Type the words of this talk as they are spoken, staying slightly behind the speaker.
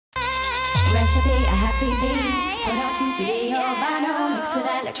be a happy beat. Put on to CD or vinyl, mixed with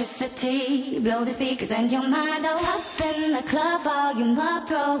electricity. Blow the speakers and your mind oh. Up in the club, volume up,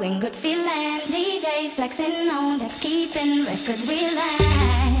 throwing good feeling. DJs flexing on decks, keeping records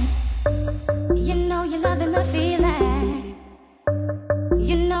reeling. You know you're loving the feeling.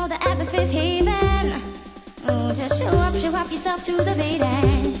 You know the atmosphere's heaving. Oh, just show up yourself to the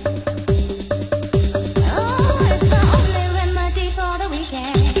beating.